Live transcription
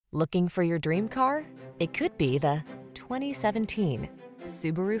Looking for your dream car? It could be the 2017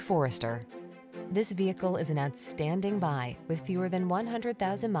 Subaru Forester. This vehicle is an outstanding buy with fewer than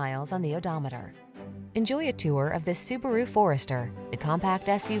 100,000 miles on the odometer. Enjoy a tour of this Subaru Forester, the compact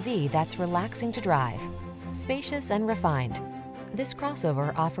SUV that's relaxing to drive. Spacious and refined, this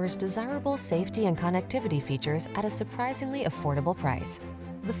crossover offers desirable safety and connectivity features at a surprisingly affordable price.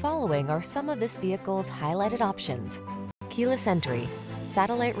 The following are some of this vehicle's highlighted options: keyless entry,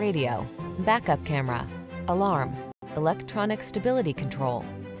 satellite radio, backup camera, alarm, electronic stability control,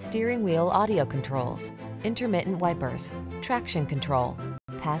 steering wheel audio controls, intermittent wipers, traction control,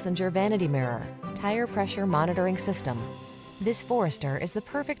 passenger vanity mirror, tire pressure monitoring system. This Forester is the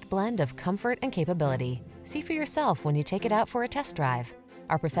perfect blend of comfort and capability. See for yourself when you take it out for a test drive.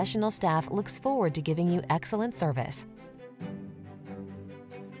 Our professional staff looks forward to giving you excellent service.